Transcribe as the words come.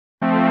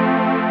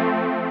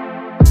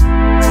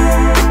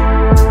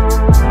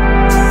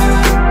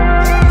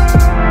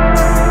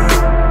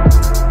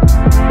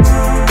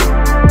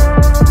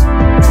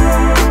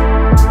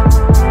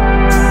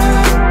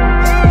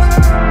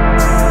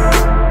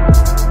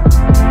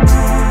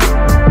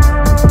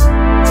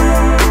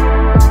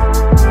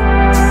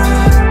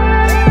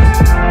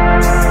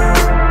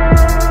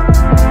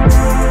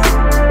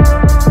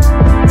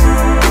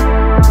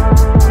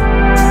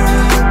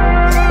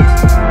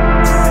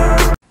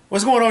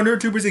all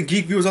nerdtubers and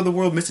geek viewers of the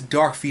world, Mr.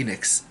 Dark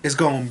Phoenix is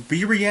going to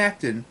be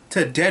reacting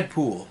to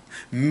Deadpool,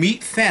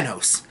 meet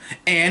Thanos,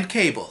 and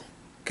Cable,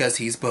 because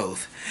he's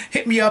both.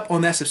 Hit me up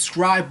on that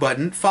subscribe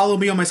button, follow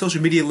me on my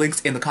social media links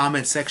in the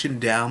comment section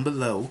down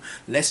below.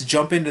 Let's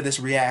jump into this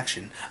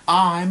reaction.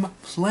 I'm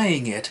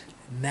playing it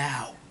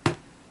now.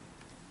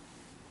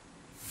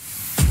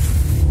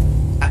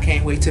 I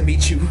can't wait to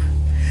meet you.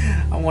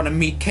 I want to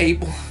meet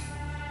Cable.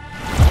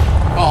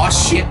 Oh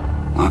shit.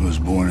 I was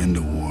born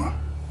into war,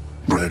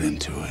 bred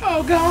into it.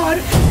 Oh god.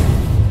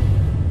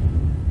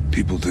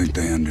 People think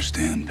they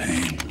understand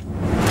pain,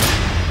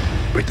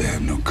 but they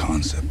have no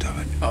concept of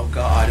it. Oh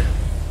god.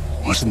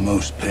 What's the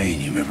most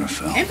pain you've ever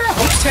felt? Ain't there a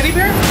hoax teddy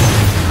bear?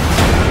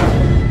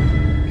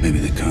 Maybe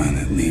the kind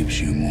that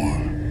leaves you more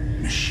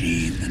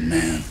machine than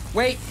man.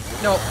 Wait,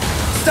 no,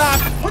 stop!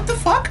 What the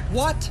fuck?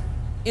 What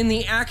in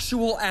the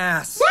actual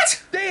ass?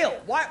 What?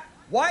 Dale, why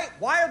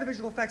are the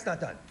visual effects not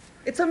done?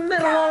 It's a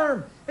metal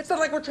arm. It's not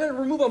like we're trying to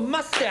remove a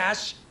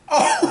mustache.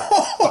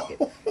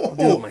 Oh. I'll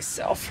do it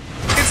myself.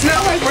 It's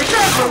not like we're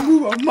trying to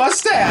remove a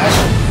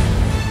mustache.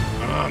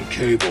 I'm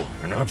Cable,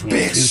 and I'm from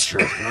Bitch. the future,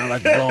 and I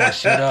like blowing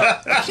shit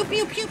up. Pew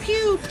pew pew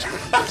pew.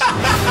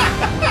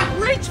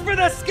 Reach for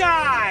the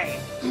sky.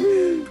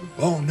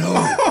 Oh no,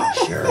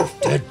 Sheriff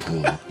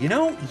Deadpool. You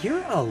know,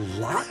 you're a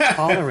lot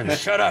taller than...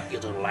 Shut up, you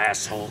little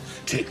asshole.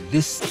 Take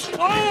this.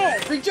 Oh,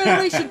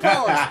 regeneration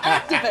powers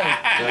activate.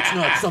 That's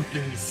not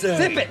something you say.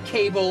 Zip it,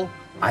 Cable.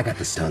 I got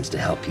the stones to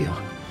help you.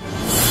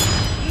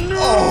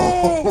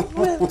 No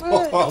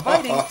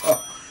biting.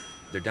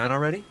 They're done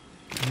already?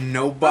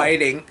 No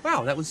biting.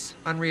 Wow, that was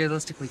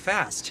unrealistically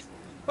fast.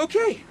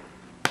 Okay,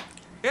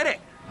 hit it.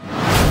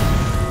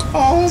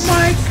 Oh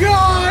my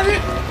god.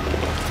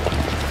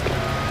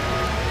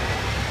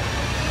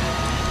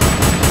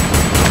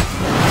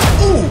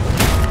 Ooh.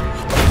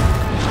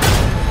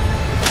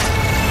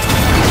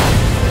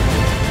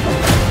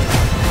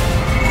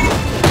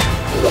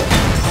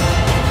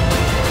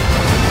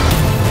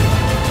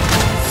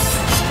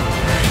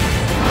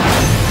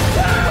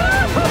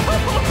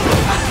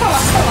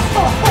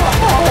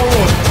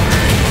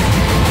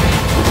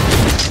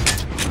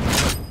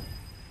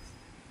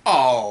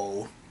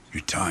 Oh.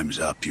 Your time's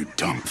up, you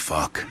dumb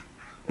fuck.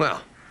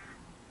 Well,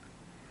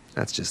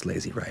 that's just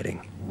lazy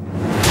writing.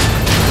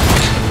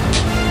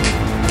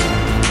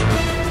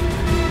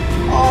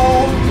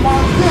 Oh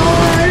my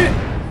god.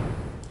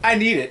 I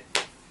need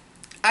it.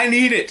 I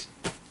need it.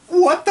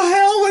 What the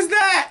hell was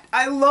that?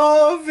 I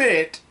love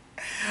it.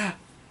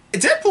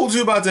 Deadpool's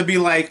about to be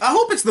like, I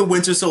hope it's the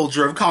Winter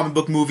Soldier of comic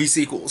book movie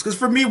sequels. Because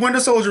for me, Winter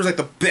Soldier is like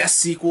the best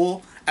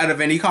sequel out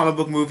of any comic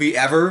book movie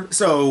ever.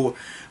 So,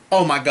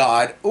 oh my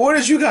god. What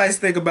did you guys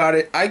think about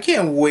it? I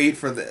can't wait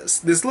for this.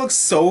 This looks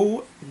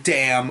so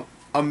damn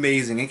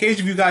amazing. In case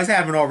if you guys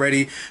haven't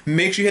already,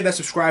 make sure you hit that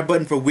subscribe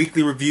button for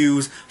weekly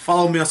reviews.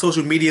 Follow me on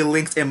social media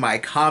links in my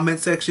comment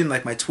section,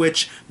 like my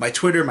Twitch, my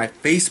Twitter, my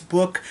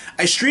Facebook.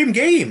 I stream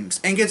games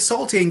and get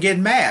salty and get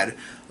mad.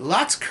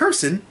 Lots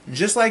cursing,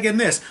 just like in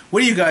this.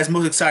 What are you guys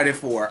most excited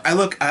for? I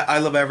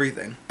love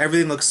everything.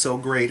 Everything looks so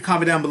great.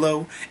 Comment down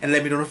below and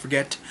let me know. Don't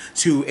forget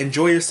to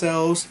enjoy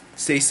yourselves,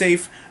 stay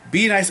safe,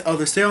 be nice to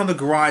others, stay on the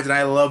grind, and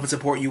I love and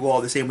support you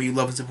all the same way you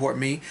love and support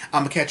me.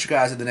 I'm gonna catch you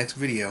guys in the next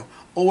video.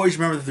 Always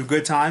remember that through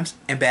good times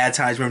and bad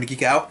times, remember to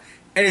geek out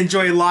and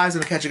enjoy your lives,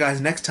 and I'll catch you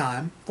guys next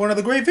time for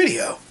another great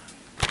video.